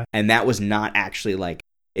 Yeah. And that was not actually like,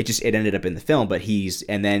 it ended up in the film, but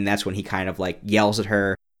and then that's when he kind of like yells at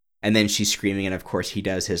her and then she's screaming. And of course he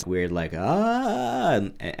does his weird like,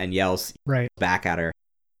 and yells back at her.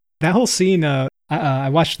 That whole scene, I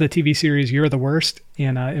watched the TV series You're the Worst,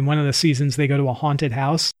 and in one of the seasons they go to a haunted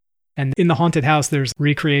house. And in the haunted house, there's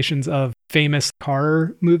recreations of famous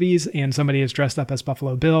horror movies, and somebody is dressed up as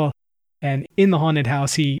Buffalo Bill. And in the haunted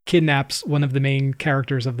house, he kidnaps one of the main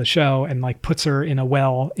characters of the show and like puts her in a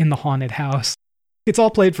well in the haunted house. It's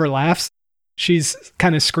all played for laughs. She's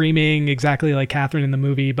kind of screaming exactly like Catherine in the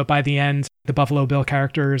movie, but by the end, the Buffalo Bill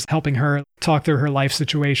character is helping her talk through her life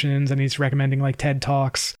situations, and he's recommending like TED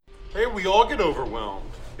Talks. Hey, we all get overwhelmed.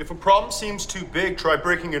 If a problem seems too big, try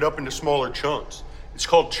breaking it up into smaller chunks. It's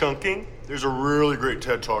called chunking. There's a really great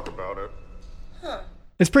TED Talk about it.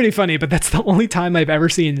 It's pretty funny, but that's the only time I've ever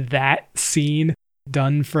seen that scene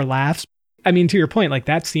done for laughs. I mean, to your point, like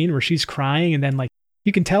that scene where she's crying and then like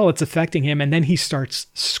you can tell it's affecting him and then he starts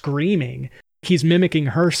screaming. He's mimicking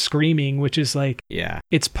her screaming, which is like,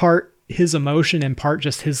 it's part his emotion and part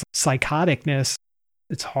just his psychoticness.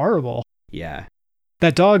 It's horrible. Yeah.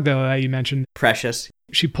 That dog, though, that you mentioned. Precious.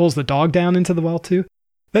 She pulls the dog down into the well, too.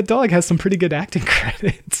 That dog has some pretty good acting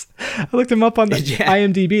credits. I looked him up on the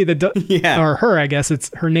IMDb. Or her, I guess.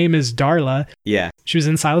 Her name is Darla. Yeah. She was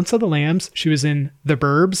in Silence of the Lambs. She was in The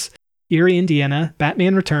Burbs, Erie, Indiana,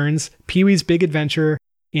 Batman Returns, Pee-wee's Big Adventure,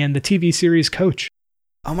 and the TV series Coach.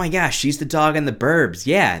 Oh my gosh, she's the dog in The Burbs.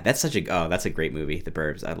 Yeah, that's a great movie, The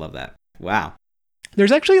Burbs. I love that. Wow.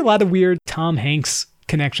 There's actually a lot of weird Tom Hanks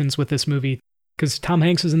connections with this movie, because Tom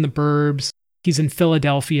Hanks is in The Burbs. He's in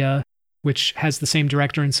Philadelphia, which has the same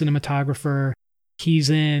director and cinematographer.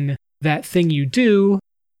 He's in That Thing You Do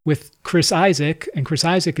with Chris Isaak, and Chris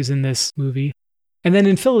Isaak is in this movie. And then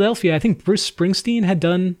in Philadelphia, I think Bruce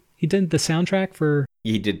Springsteen he did the soundtrack for...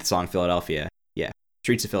 He did the song Philadelphia. Yeah,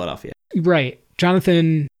 Streets of Philadelphia. Right.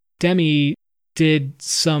 Jonathan Demme did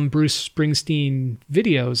some Bruce Springsteen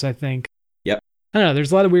videos, I think. Yep. I don't know,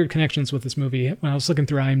 there's a lot of weird connections with this movie. When I was looking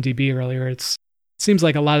through IMDb earlier, it seems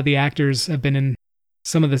like a lot of the actors have been in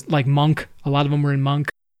some of the, like Monk, a lot of them were in Monk.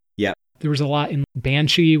 Yep. There was a lot in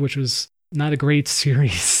Banshee, which was not a great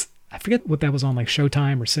series. I forget what that was on, like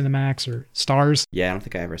Showtime or Cinemax or Stars. Yeah, I don't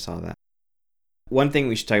think I ever saw that. One thing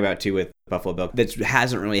we should talk about too with Buffalo Bill that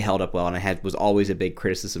hasn't really held up well, and was always a big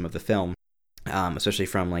criticism of the film, especially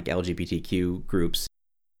from like LGBTQ groups,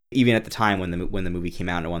 even at the time when the movie came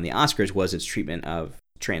out and it won the Oscars, was its treatment of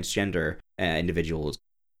transgender individuals.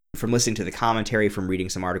 From listening to the commentary, from reading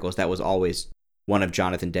some articles, that was always one of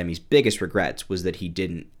Jonathan Demme's biggest regrets, was that he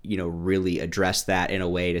didn't, really address that in a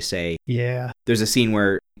way to say, yeah. There's a scene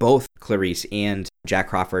where both Clarice and Jack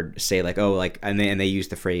Crawford say like, oh, like, and they use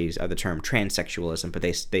the phrase or the term transsexualism, but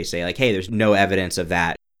they say like, hey, there's no evidence of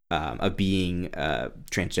that, of being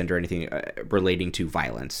transgender or anything relating to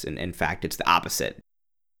violence. And in fact, it's the opposite.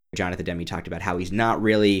 Jonathan Demme talked about how he's not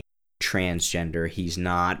really transgender. He's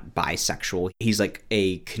not bisexual. He's like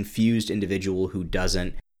a confused individual who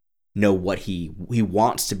doesn't know what he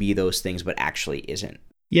wants to be those things, but actually isn't.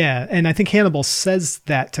 Yeah, and I think Hannibal says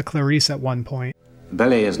that to Clarice at one point.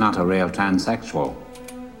 Billy is not a real transsexual,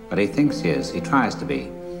 but he thinks he is. He tries to be.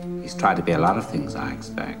 He's tried to be a lot of things, I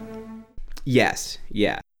expect. Yes,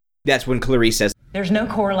 yeah. That's when Clarice says, there's no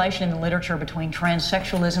correlation in the literature between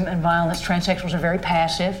transsexualism and violence. Transsexuals are very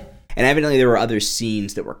passive. And evidently there were other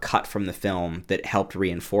scenes that were cut from the film that helped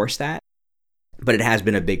reinforce that. But it has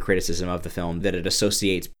been a big criticism of the film that it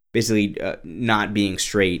associates basically not being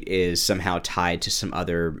straight is somehow tied to some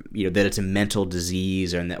other, that it's a mental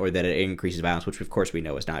disease or that it increases violence, which of course we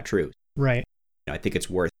know is not true. Right. I think it's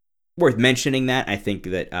worth mentioning that. I think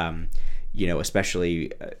that,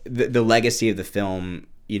 especially the legacy of the film,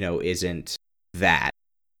 isn't that.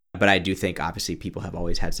 But I do think obviously people have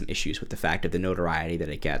always had some issues with the fact of the notoriety that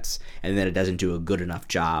it gets and that it doesn't do a good enough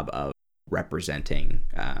job of representing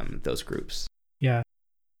those groups. Yeah.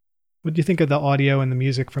 What do you think of the audio and the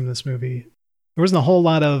music from this movie? There wasn't a whole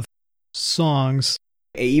lot of songs.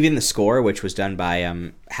 Even the score, which was done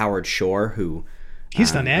by Howard Shore, who...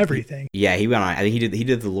 He's done everything. He went on. I think he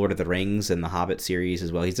did the Lord of the Rings and the Hobbit series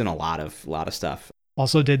as well. He's done a lot of stuff.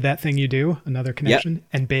 Also did That Thing You Do, another connection, yep.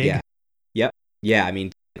 And Big. Yeah. Yep. Yeah, I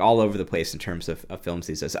mean, all over the place in terms of films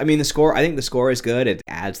these days. I mean, I think the score is good. It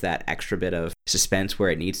adds that extra bit of suspense where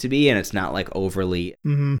it needs to be, and it's not like overly...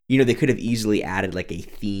 Mm-hmm. They could have easily added like a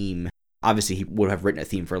theme. Obviously, he would have written a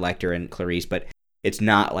theme for Lecter and Clarice, but it's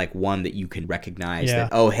not like one that you can recognize that,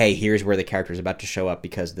 oh, hey, here's where the character is about to show up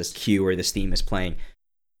because this cue or this theme is playing.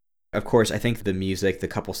 Of course, I think the music, the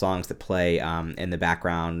couple songs that play in the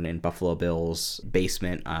background in Buffalo Bill's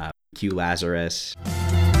basement, Q Lazarus.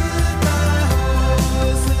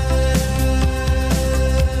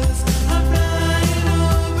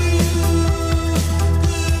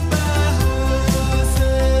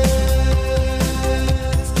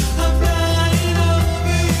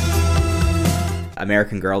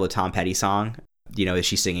 American Girl, the Tom Petty song, is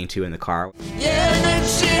she singing to in the car? Yeah, and then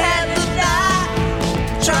she had to die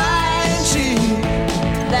trying to.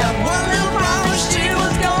 That one little promise she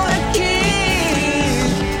was gonna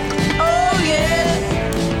keep. Oh yeah,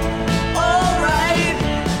 alright.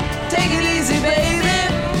 Take it easy, baby.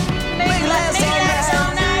 Make it last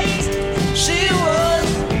all night. She was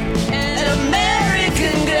an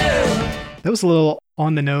American girl. That was a little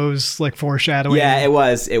on the nose, like foreshadowing. Yeah, it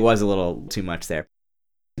was a little too much there.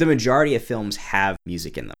 The majority of films have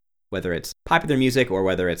music in them, whether it's popular music or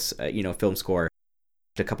whether it's film score.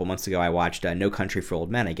 A couple months ago, I watched No Country for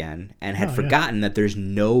Old Men again and had forgotten that there's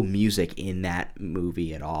no music in that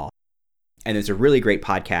movie at all. And there's a really great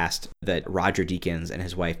podcast that Roger Deakins and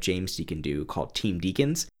his wife James Deakin do called Team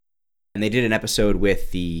Deakins. And they did an episode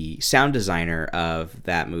with the sound designer of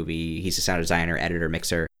that movie. He's a sound designer, editor,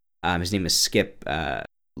 mixer. His name is Skip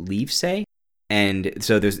Leavesay. And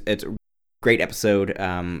so it's a great episode.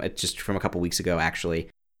 It's just from a couple weeks ago, actually.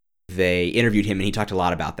 They interviewed him and he talked a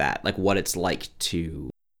lot about that, like what it's like to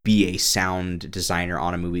be a sound designer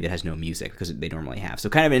on a movie that has no music, because they normally have. So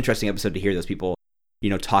kind of an interesting episode to hear those people,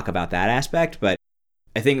 talk about that aspect. But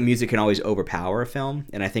I think music can always overpower a film.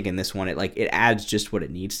 And I think in this one, it adds just what it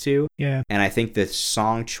needs to. Yeah. And I think the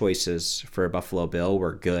song choices for Buffalo Bill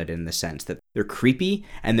were good in the sense that they're creepy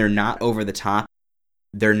and they're not over the top.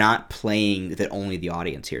 They're not playing that only the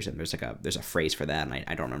audience hears them. There's a phrase for that, and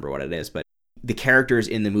I don't remember what it is, but the characters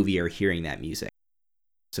in the movie are hearing that music.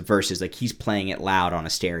 So versus he's playing it loud on a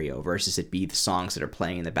stereo versus it be the songs that are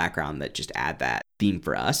playing in the background that just add that theme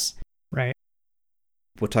for us. Right.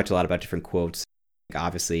 We talked a lot about different quotes.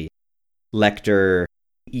 Obviously, Lecter,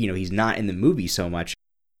 he's not in the movie so much,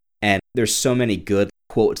 and there's so many good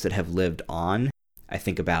quotes that have lived on. I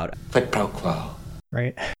think about quid pro quo.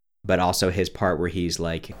 Right. But also his part where he's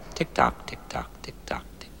like, tick tock, tick tock, tick tock,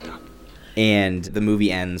 tick tock. And the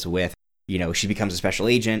movie ends with, she becomes a special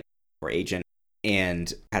agent,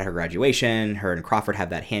 and at her graduation, her and Crawford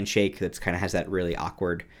have that handshake that's kind of has that really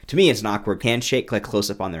awkward, to me it's an awkward handshake, like close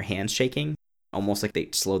up on their hands shaking, almost like they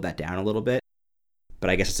slowed that down a little bit. But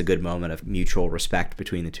I guess it's a good moment of mutual respect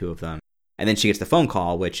between the two of them. And then she gets the phone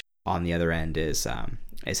call, which on the other end is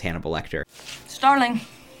Hannibal Lecter. Starling.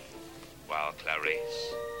 Well,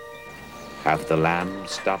 Clarice, have the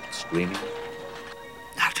lambs stopped screaming?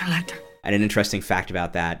 Dr. Lecter. And an interesting fact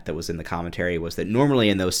about that was in the commentary was that normally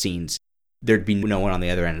in those scenes, there'd be no one on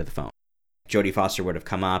the other end of the phone. Jodie Foster would have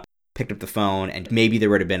come up, picked up the phone, and maybe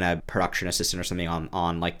there would have been a production assistant or something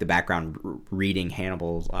on like the background reading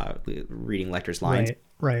reading Lecter's lines.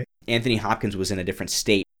 Right. Anthony Hopkins was in a different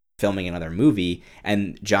state filming another movie,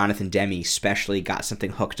 and Jonathan Demme specially got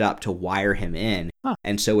something hooked up to wire him in. Huh.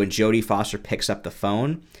 And so when Jodie Foster picks up the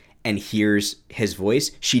phone and hears his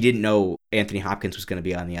voice, she didn't know Anthony Hopkins was going to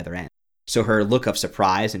be on the other end. So her look of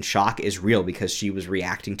surprise and shock is real because she was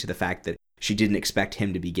reacting to the fact that she didn't expect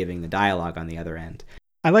him to be giving the dialogue on the other end.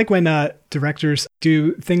 I like when directors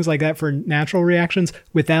do things like that for natural reactions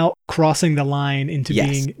without crossing the line into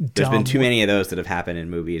being dumb. There's been too many of those that have happened in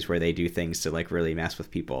movies where they do things to really mess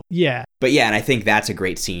with people. Yeah. But yeah, and I think that's a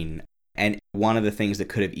great scene. And one of the things that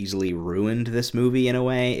could have easily ruined this movie in a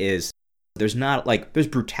way is there's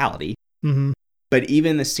brutality. Mm-hmm. But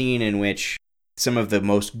even the scene in which some of the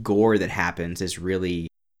most gore that happens is really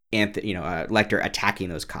Lecter attacking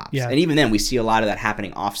those cops. Yeah. And even then we see a lot of that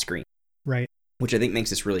happening off screen. Right. Which I think makes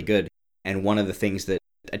this really good. And one of the things that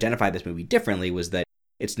identified this movie differently was that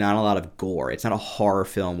it's not a lot of gore. It's not a horror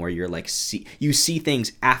film where you're you see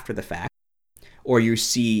things after the fact, or you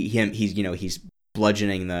see him, he's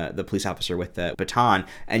bludgeoning the police officer with the baton,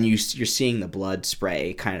 and you're seeing the blood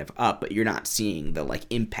spray kind of up, but you're not seeing the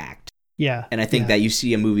impact. Yeah. And I think that you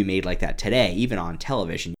see a movie made like that today, even on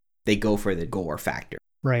television, they go for the gore factor.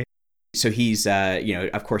 Right. So he's,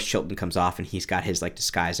 of course, Chilton comes off and he's got his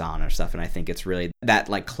disguise on or stuff. And I think it's really that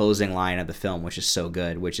closing line of the film, which is so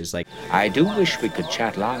good, which is I do wish we could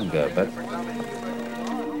chat longer, but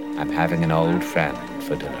I'm having an old friend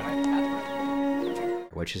for dinner.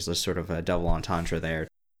 Which is just sort of a double entendre there.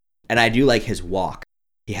 And I do like his walk.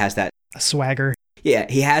 He has that swagger. Yeah,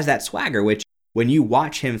 he has that swagger, which when you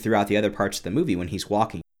watch him throughout the other parts of the movie, when he's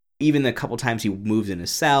walking, even the couple times he moves in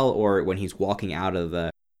his cell or when he's walking out of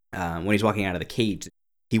the cage,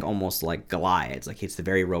 he almost like glides, like it's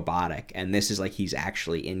very robotic. And this is like he's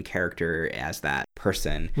actually in character as that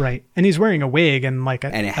person. Right. And he's wearing a wig and like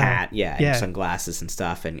and a hat, and sunglasses and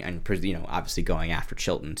stuff, and you know, obviously going after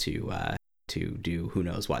Chilton to do who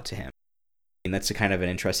knows what to him. And that's a kind of an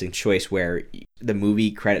interesting choice where the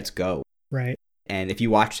movie credits go. Right. And if you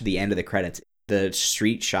watch to the end of the credits, the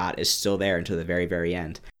street shot is still there until the very, very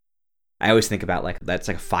end. I always think about like that's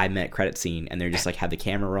like a 5-minute credit scene, and they're just like had the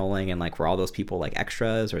camera rolling, and like were all those people like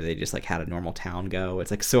extras, or they just like had a normal town go.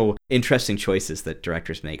 It's like so interesting choices that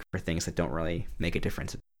directors make for things that don't really make a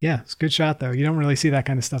difference. Yeah, it's a good shot though. You don't really see that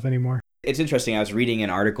kind of stuff anymore. It's interesting. I was reading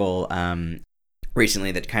an article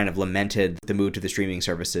recently that kind of lamented the move to the streaming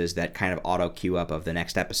services that kind of auto queue up of the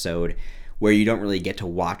next episode, where you don't really get to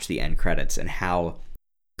watch the end credits, and how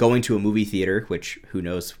going to a movie theater, which who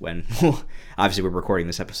knows when, obviously we're recording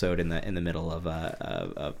this episode in the middle of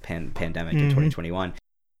a pandemic in 2021,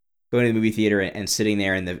 going to the movie theater and sitting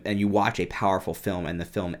there and you watch a powerful film and the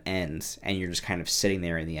film ends and you're just kind of sitting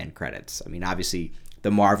there in the end credits. I mean, obviously the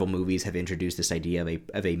Marvel movies have introduced this idea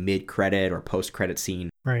of a mid-credit or post-credit scene,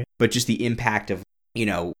 right? But just the impact of, you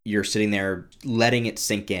know, you're sitting there letting it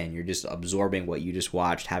sink in, you're just absorbing what you just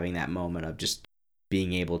watched, having that moment of just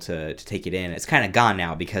being able to take it in. It's kind of gone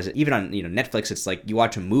now, because even on, you know, Netflix, it's like you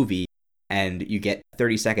watch a movie and you get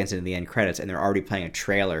 30 seconds into the end credits and they're already playing a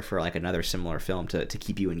trailer for like another similar film to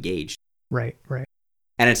keep you engaged. Right.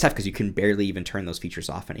 And it's tough because you can barely even turn those features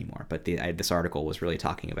off anymore. But this article was really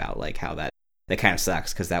talking about like how that kind of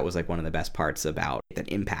sucks, because that was like one of the best parts about the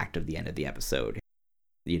impact of the end of the episode.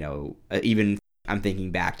 You know, even I'm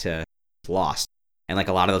thinking back to Lost. And like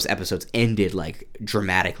a lot of those episodes ended like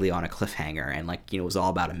dramatically on a cliffhanger, and like, you know, it was all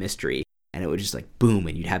about a mystery, and it would just like boom,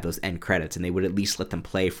 and you'd have those end credits, and they would at least let them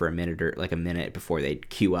play for a minute before they'd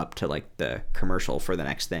queue up to like the commercial for the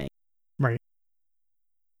next thing. Right.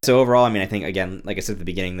 So overall, I mean, I think, again, like I said at the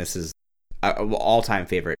beginning, this is an all-time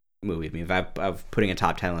favorite movie. I mean, if I'm putting a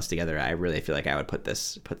top 10 list together, I really feel like I would put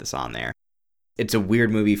this on there. It's a weird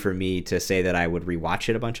movie for me to say that I would rewatch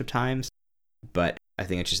it a bunch of times, but I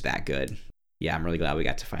think it's just that good. Yeah, I'm really glad we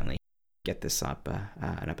got to finally get this up,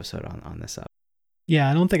 an episode on this up. Yeah,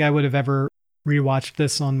 I don't think I would have ever rewatched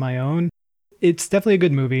this on my own. It's definitely a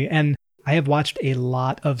good movie, and I have watched a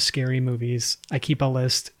lot of scary movies. I keep a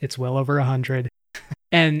list. It's well over 100.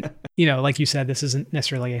 And, you know, like you said, this isn't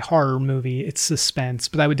necessarily a horror movie. It's suspense,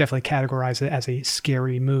 but I would definitely categorize it as a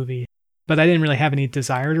scary movie. But I didn't really have any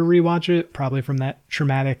desire to rewatch it, probably from that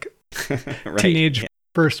traumatic teenage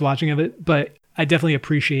first watching of it. But I definitely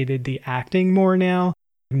appreciated the acting more now,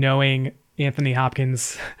 knowing Anthony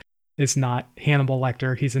Hopkins is not Hannibal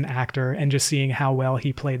Lecter. He's an actor, and just seeing how well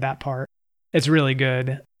he played that part. It's really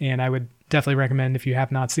good. And I would definitely recommend, if you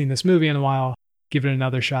have not seen this movie in a while, give it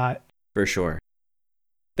another shot. For sure.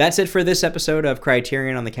 That's it for this episode of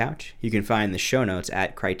Criterion on the Couch. You can find the show notes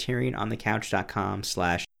at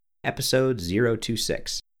criteriononthecouch.com/episode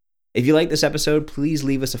 026. If you like this episode, please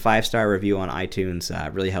leave us a 5-star review on iTunes.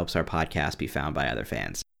 It really helps our podcast be found by other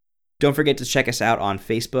fans. Don't forget to check us out on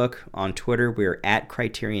Facebook. On Twitter, we're at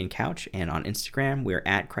Criterion Couch, and on Instagram, we're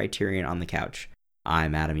at Criterion on the Couch.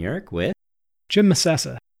 I'm Adam Urich with Jim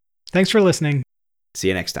Masessa. Thanks for listening. See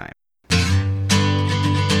you next time.